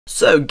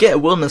So get a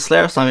Wilderness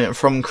Slayer assignment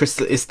from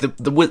Crystal. It's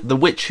the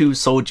witch who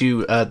sold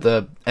you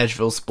the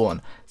Edgeville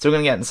spawn. So we're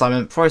gonna get an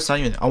assignment. Before I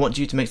start you, I want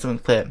you to make something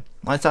clear.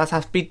 My tasks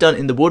have to be done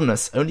in the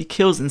wilderness. Only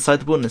kills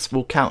inside the wilderness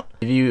will count.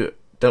 If you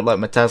don't like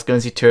my task, go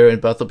and see Tyrio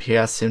and Berthelp. He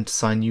asks him to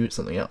sign you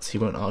something else. He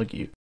won't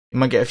argue. You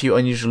might get a few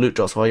unusual loot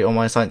drops while you're on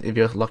my assignment if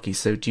you're lucky.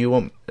 So do you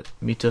want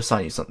me to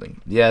assign you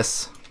something?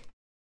 Yes.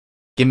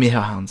 Give me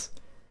hellhounds.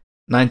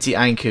 90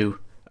 Anku.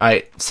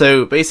 Alright,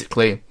 so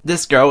basically,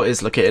 this girl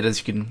is located, as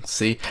you can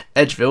see,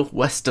 Edgeville,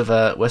 west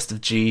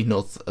of G,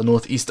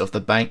 northeast of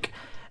the bank,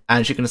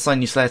 and she can assign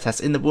you Slayer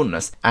tasks in the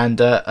wilderness. And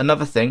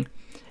another thing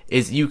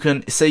is, you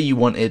can say you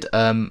wanted,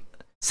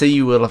 say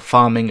you were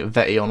farming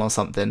Vetion or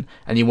something,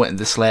 and you wanted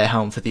the Slayer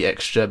helm for the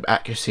extra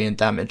accuracy and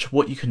damage.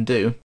 What you can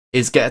do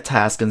is get a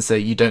task and say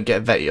you don't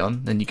get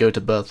Vetion, then you go to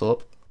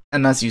Berthorpe.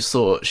 And as you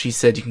saw, she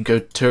said you can go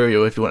to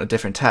Tyrio if you want a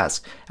different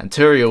task. And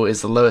Tyrio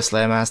is the lowest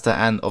Slayer Master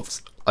and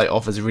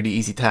offers really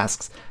easy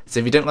tasks. So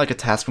if you don't like a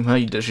task from her,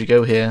 you literally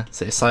go here,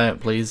 say silent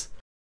please.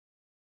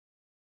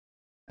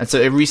 And so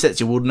it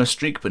resets your wilderness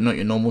streak, but not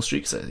your normal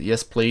streak. So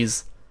yes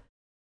please.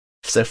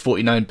 So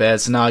 49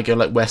 bears. So now I go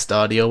like West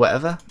Ardy or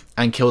whatever,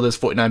 and kill those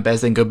 49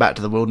 bears, then go back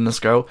to the wilderness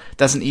girl.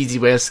 That's an easy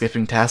way of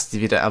skipping tasks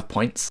if you don't have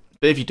points.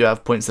 But if you do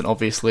have points, then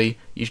obviously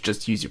you should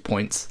just use your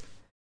points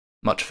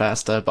much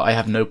faster, but I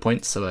have no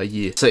points, so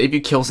yeah. So if you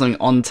kill something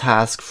on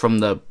task from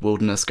the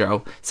wilderness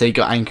girl, say you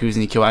got Ankus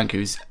and you kill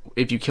Ankus,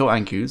 if you kill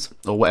Ankus,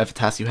 or whatever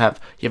task you have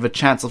a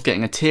chance of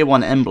getting a tier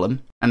 1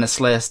 emblem and a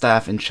Slayer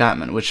Staff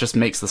enchantment, which just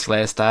makes the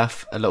Slayer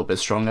Staff a little bit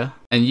stronger.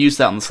 And use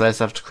that on the Slayer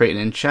Staff to create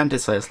an enchanted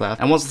Slayer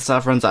Staff, and once the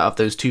staff runs out of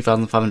those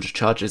 2,500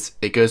 charges,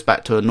 it goes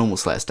back to a normal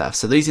Slayer Staff.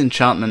 So these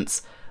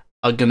enchantments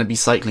are going to be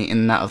cycling in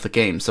and out of the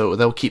game, so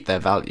they'll keep their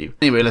value.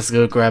 Anyway, let's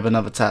go grab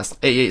another task.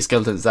 88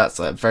 skeletons, that's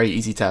a very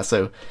easy task.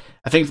 So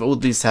I think for all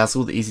these tasks,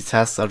 all the easy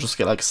tasks, I'll just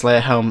get like Slayer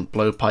Helm,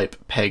 Blowpipe,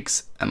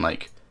 Pegs, and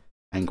like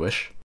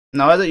Anguish.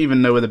 Now I don't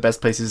even know where the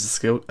best place is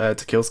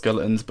to kill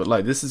skeletons, but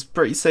like this is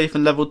pretty safe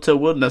and level 2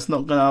 wilderness,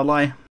 not gonna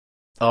lie.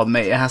 Oh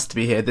mate, it has to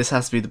be here. This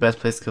has to be the best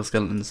place to kill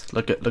skeletons.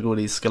 Look at all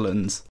these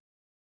skeletons.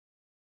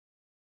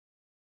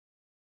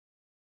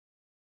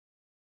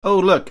 Oh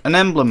look, an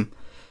emblem.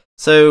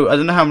 So I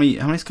don't know how many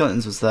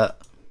skeletons was that?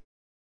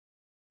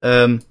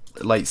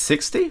 Like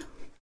 60?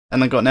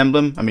 And I got an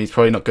emblem. I mean, it's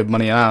probably not good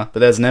money now, but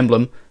there's an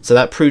emblem. So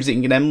that proves that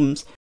you can get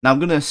emblems. Now I'm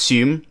gonna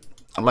assume,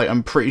 like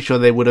I'm pretty sure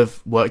they would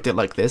have worked it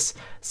like this.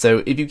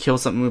 So if you kill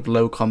something with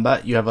low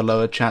combat, you have a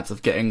lower chance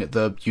of getting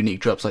the unique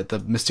drops like the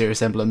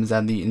mysterious emblems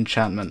and the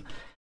enchantment.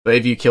 But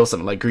if you kill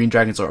something like green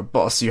dragons or a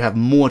boss, you have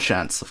more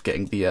chance of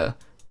getting the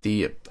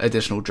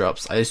additional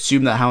drops. I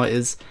assume that's how it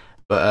is,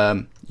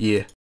 but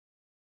yeah.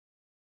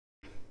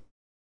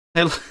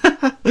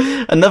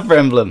 Another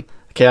emblem.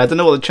 Okay, I don't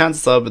know what the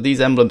chances are, but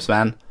these emblems,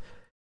 man.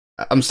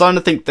 I'm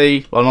starting to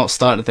think well, not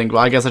starting to think, but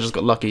I guess I just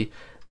got lucky.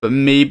 But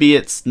maybe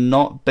it's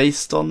not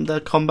based on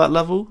the combat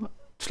level.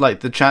 It's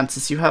like the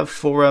chances you have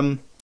for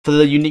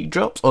the unique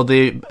drops or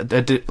the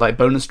like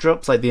bonus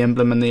drops, like the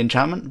emblem and the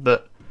enchantment.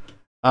 But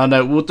I don't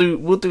know.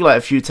 We'll do like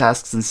a few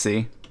tasks and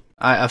see.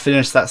 I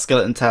finished that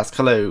skeleton task.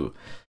 Hello,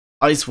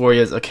 Ice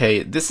Warriors.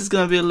 Okay, this is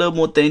gonna be a little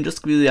more dangerous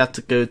because we have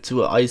to go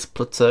to an ice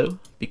plateau,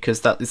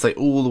 because that is like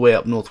all the way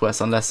up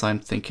northwest, unless I'm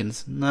thinking.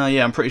 No,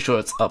 yeah, I'm pretty sure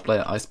it's up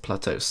like ice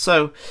plateau.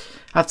 So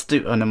I have to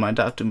do. Oh, never mind.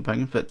 I have to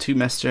put 2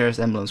 mysterious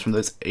emblems from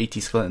those 80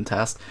 skeleton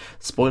tasks.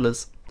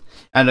 Spoilers.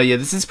 And yeah,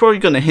 this is probably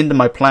going to hinder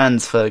my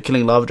plans for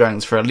killing lava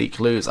dragons for elite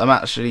clues. I'm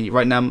actually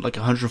right now I'm like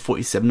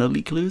 147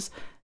 elite clues.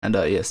 And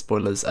yeah,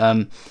 spoilers.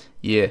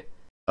 Yeah.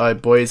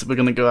 Alright, boys, we're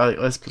gonna go out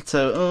ice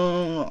plateau.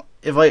 Oh,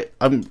 if I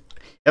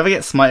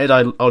get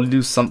smited, I'll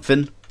lose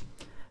something.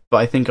 But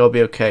I think I'll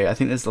be okay. I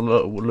think there's a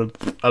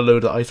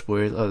load of ice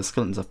warriors. Oh, there's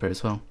skeletons up here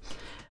as well.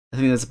 I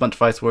think there's a bunch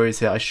of ice warriors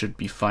here. I should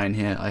be fine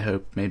here. I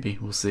hope. Maybe.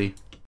 We'll see.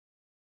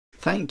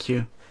 Thank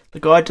you.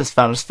 Look what I just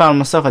found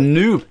myself a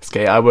noob.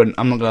 Okay,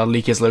 I'm not gonna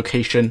leak his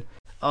location.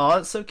 Oh,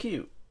 that's so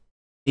cute.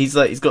 He's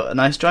got a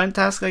nice giant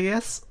task, I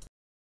guess.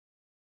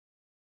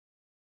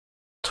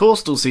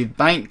 Torstal seed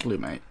bank glue,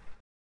 mate.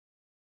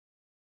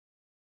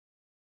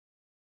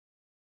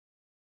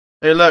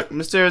 Hey, look,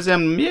 mysterious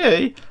emblem.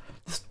 Yay!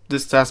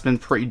 This task's been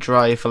pretty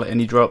dry for like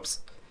any drops.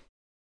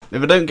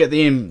 If I don't get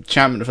the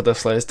enchantment for the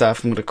Slayer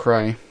Staff, I'm gonna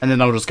cry. And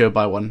then I'll just go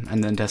buy one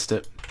and then test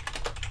it.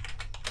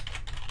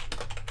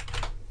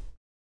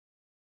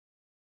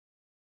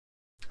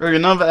 Okay,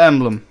 another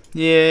emblem.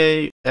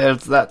 Yay!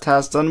 That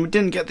task done. We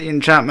didn't get the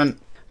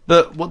enchantment.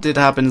 But what did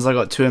happen is I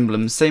got 2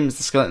 emblems, same as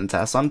the skeleton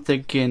task. So I'm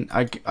thinking,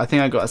 I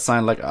think I got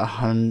assigned like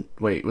 100.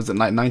 Wait, was it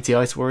like 90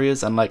 ice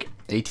warriors and like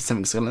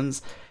 80-something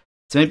skeletons?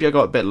 So maybe I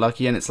got a bit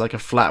lucky and it's like a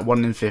flat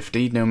 1 in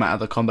 50 no matter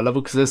the combat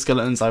level, because those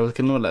skeletons I was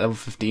killing at level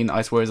 15,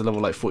 ice warriors are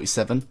level like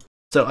 47.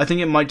 So I think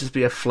it might just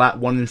be a flat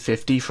 1 in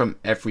 50 from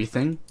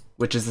everything,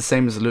 which is the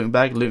same as the looting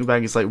bag. Looting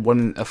bag is like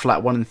a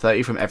flat 1 in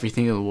 30 from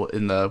everything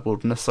in the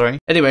wilderness, sorry.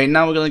 Anyway,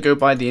 now we're going to go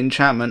buy the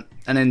enchantment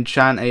and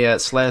enchant a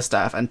Slayer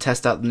Staff and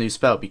test out the new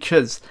spell,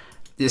 because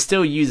it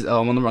still uses,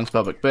 oh, I'm on the wrong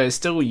spellbook, but it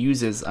still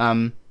uses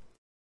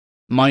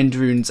mind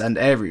runes and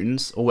air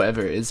runes, or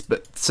whatever it is,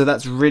 but so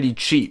that's really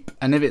cheap.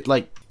 And if it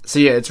like, so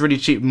yeah, it's really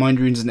cheap, mind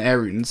runes and air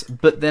runes,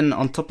 but then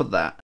on top of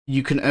that,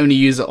 you can only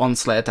use it on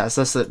Slayer attacks.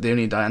 That's the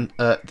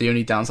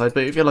only downside.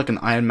 But if you're like an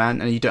Iron Man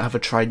and you don't have a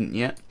trident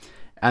yet,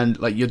 and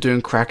like you're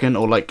doing Kraken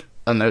or like,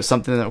 I don't know,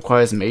 something that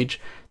requires mage,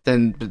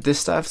 then this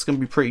staff's gonna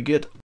be pretty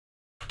good.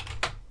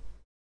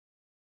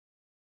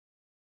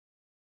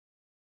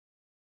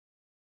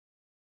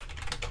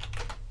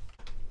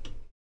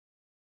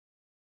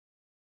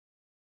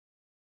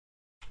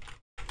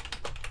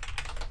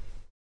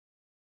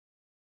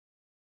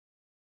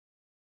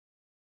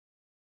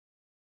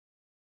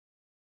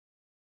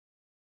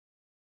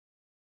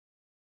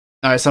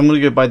 Alright, so I'm gonna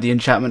go buy the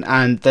enchantment,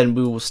 and then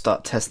we will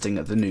start testing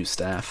at the new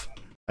staff.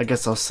 I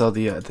guess I'll sell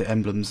the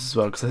emblems as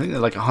well, because I think they're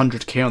like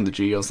 100k on the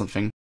G or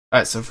something.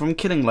 Alright, so from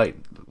killing like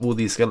all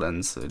these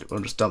skeletons,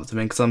 I'll just dump them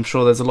in, because I'm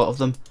sure there's a lot of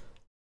them.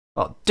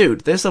 Oh,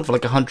 dude, they're still for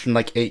like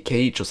 108k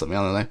each or something,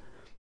 I don't know.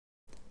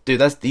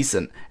 Dude, that's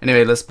decent.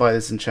 Anyway, let's buy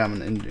this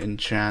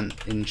enchantment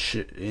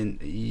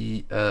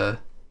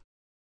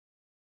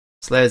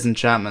Slayer's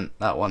enchantment,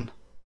 that one.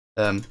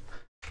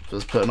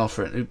 Let's put an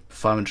offer in.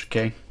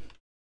 500k.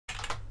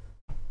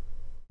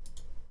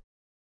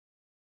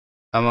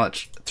 How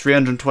much?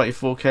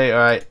 324k.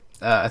 Alright.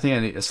 I think I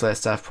need a Slayer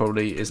staff.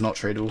 Probably is not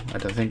tradable. I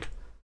don't think.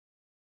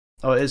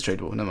 Oh, it is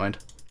tradable. Never mind.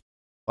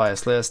 Buy a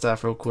Slayer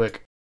staff real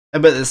quick. I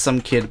bet there's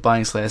some kid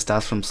buying Slayer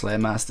staffs from Slayer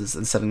Masters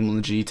and selling them on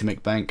the G to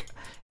make bank.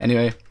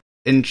 Anyway,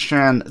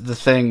 enchant the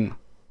thing.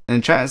 An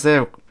enchant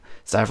Slayer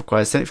staff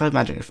requires 75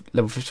 magic,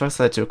 level 55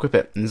 Slayer to equip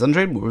it, and is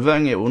untradeable.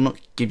 Reverting it will not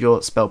give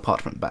your spell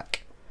parchment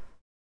back.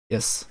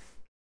 Yes.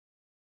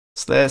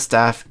 Slayer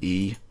staff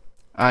E.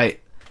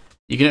 Alright.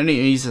 You can only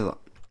use it.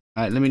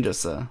 Alright, let me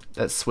just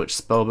let's switch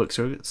spellbooks.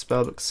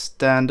 Spellbook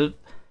standard.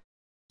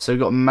 So we've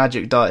got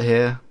magic dart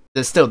here.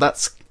 There's still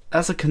that's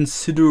a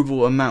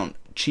considerable amount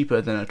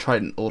cheaper than a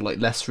trident, or like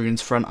less runes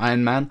for an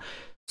Iron Man.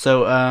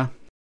 So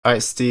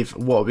alright, Steve,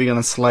 what are we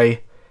gonna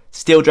slay?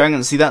 Steel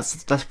Dragon. See,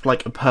 that's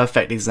like a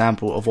perfect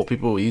example of what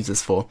people will use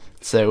this for.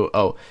 So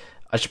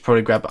I should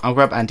probably I'll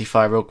grab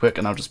anti-fire real quick,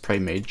 and I'll just pray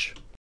mage.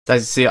 So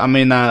as you see, I'm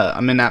in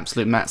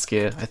absolute max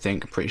gear. I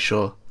think, I'm pretty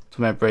sure.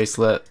 So my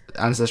bracelet,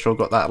 ancestral,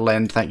 got that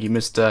lend. Thank you,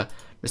 Mr.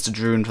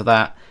 Droon, for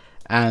that.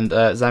 And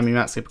Zami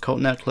max gear, occult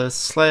necklace,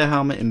 Slayer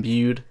helmet,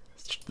 imbued,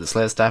 the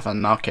Slayer staff, and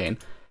an arcane.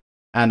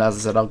 And as I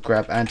said, I'll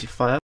grab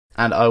anti-fire,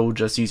 and I will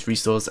just use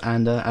restores.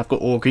 And I've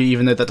got augury,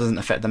 even though that doesn't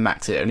affect the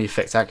max, it only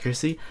affects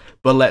accuracy.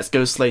 But let's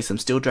go slay some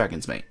steel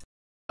dragons, mate.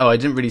 Oh, I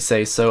didn't really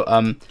say. So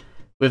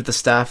with the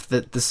staff,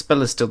 the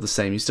spell is still the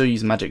same. You still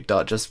use magic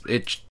dart, just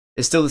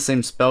it's still the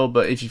same spell,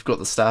 but if you've got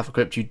the staff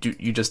equipped, you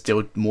just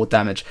deal more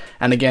damage.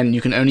 And again, you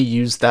can only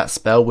use that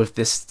spell with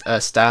this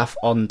staff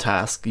on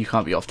task. You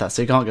can't be off task,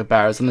 so you can't get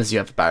barrows unless you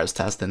have a barrows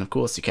task. Then of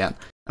course you can.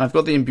 And I've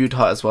got the imbued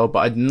heart as well,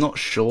 but I'm not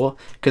sure,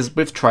 because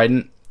with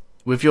trident,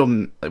 with your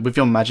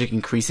magic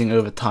increasing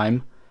over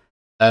time,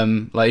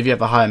 like if you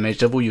have a higher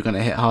mage level, you're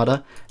gonna hit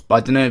harder. But I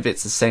don't know if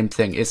it's the same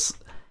thing. It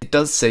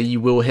does say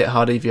you will hit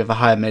harder if you have a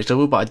higher mage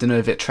level, but I don't know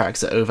if it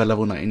tracks it over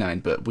level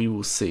 99. But we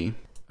will see.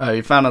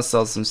 We found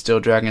ourselves some steel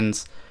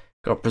dragons,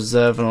 got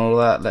preserve and all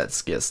that.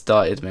 Let's get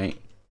started, mate.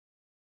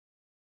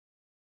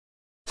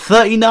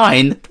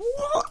 39?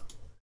 What?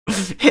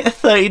 Hit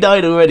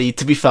 39 already.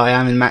 To be fair, I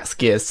am in max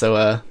gear,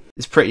 so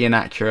it's pretty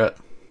inaccurate.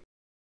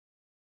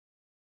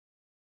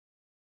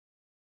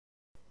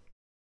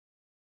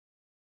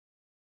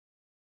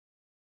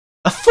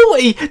 A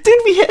 40?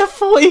 Did we hit a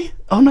 40?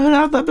 Oh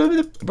no,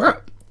 bro,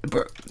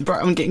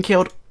 I'm getting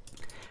killed.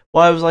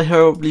 Why was I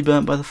horribly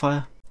burnt by the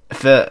fire?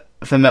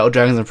 For metal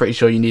dragons, I'm pretty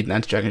sure you need an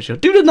anti-dragon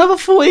shield. Dude, another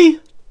 40!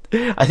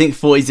 I think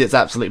 40 is its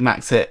absolute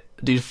max hit.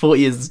 Dude,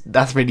 40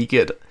 that's really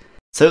good.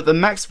 So the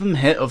maximum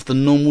hit of the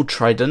normal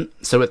trident,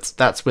 so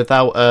that's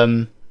without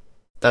a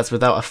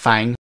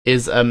fang,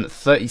 is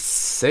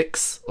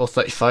 36 or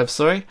 35,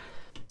 sorry.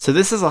 So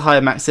this is a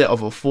higher max hit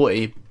of a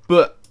 40,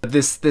 but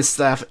this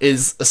staff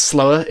is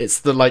slower.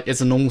 It's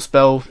a normal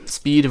spell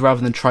speed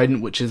rather than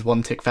trident, which is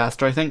one tick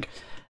faster, I think.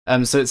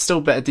 So it's still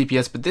better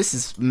DPS, but this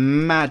is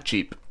mad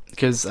cheap,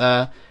 because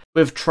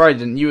with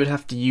trident you would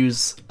have to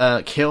use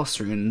chaos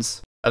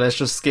runes. Let's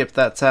just skip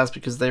that task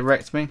because they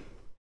wrecked me.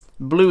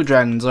 Blue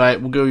dragons, alright,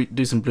 we'll go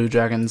do some blue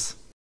dragons.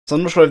 So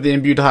I'm not sure if the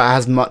imbued heart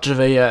has much of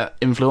a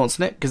influence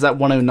on it, because that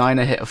 109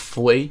 I hit a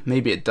 40,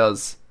 maybe it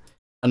does.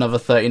 Another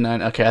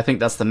 39, okay, I think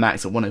that's the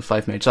max at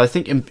 105 mage. So I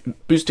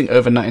think boosting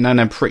over 99,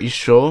 I'm pretty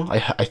sure,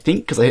 I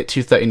think, because I hit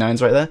two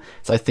 39s right there,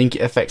 so I think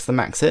it affects the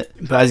max hit.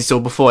 But as you saw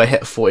before, I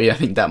hit 40, I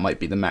think that might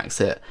be the max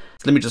hit.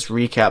 So let me just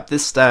recap.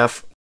 This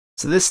staff,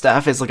 so this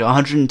staff is like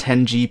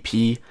 110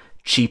 GP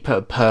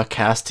cheaper per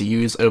cast to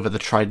use over the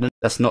trident.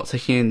 That's not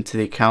taking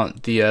into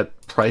account the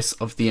price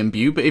of the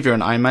imbue, but if you're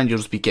an Iron Man, you'll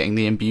just be getting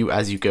the imbue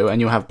as you go,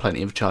 and you'll have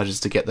plenty of charges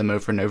to get them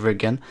over and over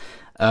again.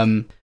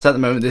 So at the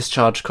moment, this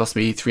charge cost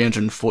me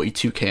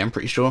 342k, I'm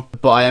pretty sure.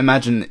 But I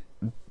imagine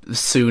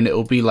soon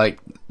it'll be like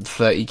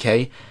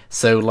 30k.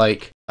 So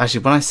like,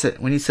 actually,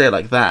 when you say it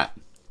like that,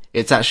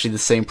 it's actually the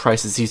same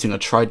price as using a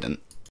trident.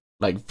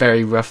 like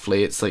very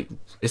roughly, it's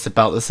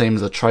about the same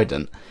as a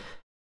trident.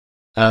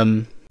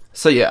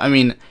 So yeah, I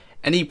mean,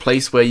 any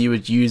place where you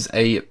would use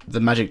the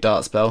magic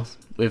dart spell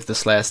with the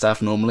Slayer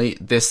staff normally,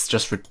 this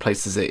just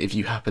replaces it if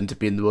you happen to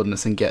be in the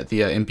wilderness and get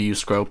the imbue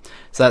scroll.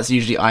 So that's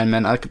usually Iron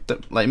Man. I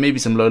could, like, maybe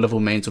some low level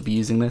mains will be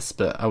using this,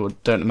 but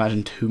don't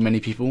imagine too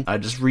many people. I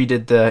just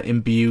redid the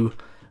imbue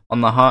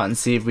on the heart and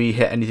see if we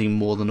hit anything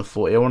more than a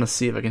 40. I want to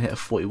see if I can hit a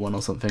 41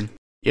 or something.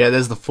 Yeah,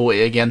 there's the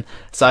 40 again.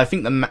 So I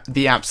think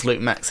the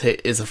absolute max hit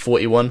is a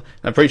 41. And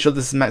I'm pretty sure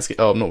this is max.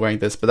 Oh, I'm not wearing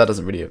this, but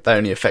that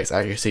only affects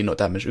accuracy, not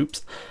damage.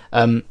 Oops.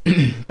 But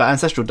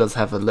Ancestral does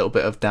have a little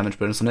bit of damage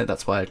bonus on it.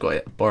 That's why I got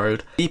it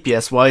borrowed.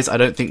 DPS wise, I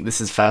don't think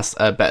this is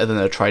better than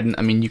a trident.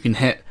 I mean, you can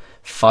hit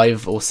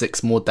 5 or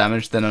 6 more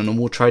damage than a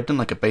normal trident,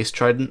 like a base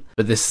trident.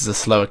 But this is a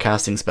slower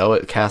casting spell.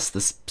 It casts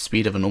the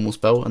speed of a normal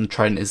spell, and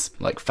trident is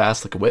like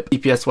fast, like a whip.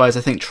 DPS wise,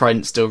 I think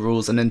trident still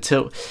rules, and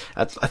until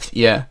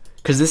yeah.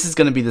 Because this is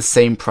going to be the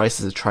same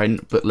price as a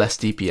trident, but less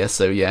DPS,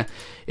 so yeah.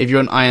 If you're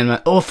an Iron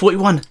Man... Oh,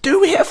 41!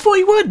 Do we hit a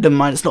 41? Never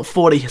mind, it's not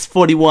 40, it's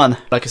 41.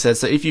 Like I said,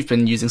 so if you've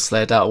been using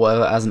Slayer Dart or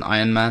whatever as an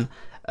Iron Man,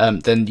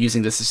 then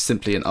using this is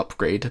simply an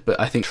upgrade. But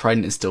I think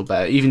trident is still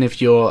better. Even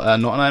if you're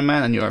not an Iron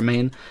Man and you're a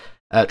main,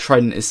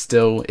 trident is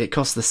still... It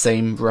costs the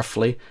same,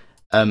 roughly.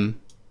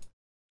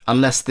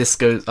 Unless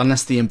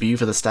the imbue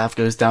for the staff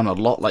goes down a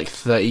lot, like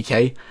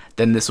 30k,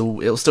 then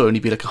it'll still only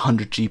be like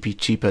 100 GP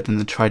cheaper than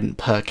the trident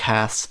per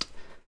cast.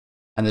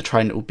 And the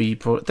trident will be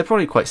they're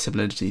probably quite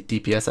similar to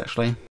DPS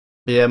actually.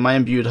 But yeah, my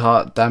imbued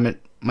heart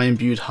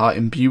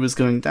imbue is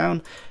going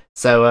down.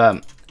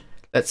 So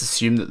let's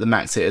assume that the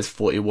max hit is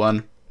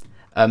 41.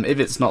 If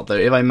it's not though,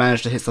 if I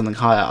manage to hit something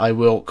higher, I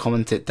will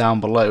comment it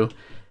down below.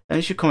 And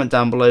you should comment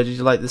down below, did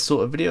you like this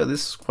sort of video?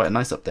 This is quite a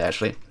nice update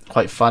actually,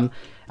 quite fun.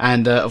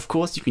 And of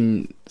course you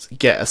can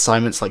get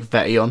assignments like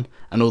Vetion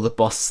and all the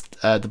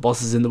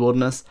bosses in the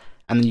wilderness.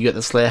 And then you get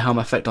the Slayer Helm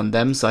effect on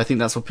them, so I think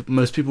that's what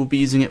most people will be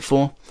using it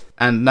for.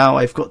 And now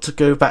I've got to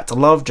go back to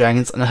Lava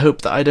Dragons, and I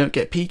hope that I don't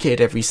get PK'd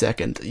every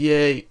second.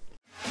 Yay!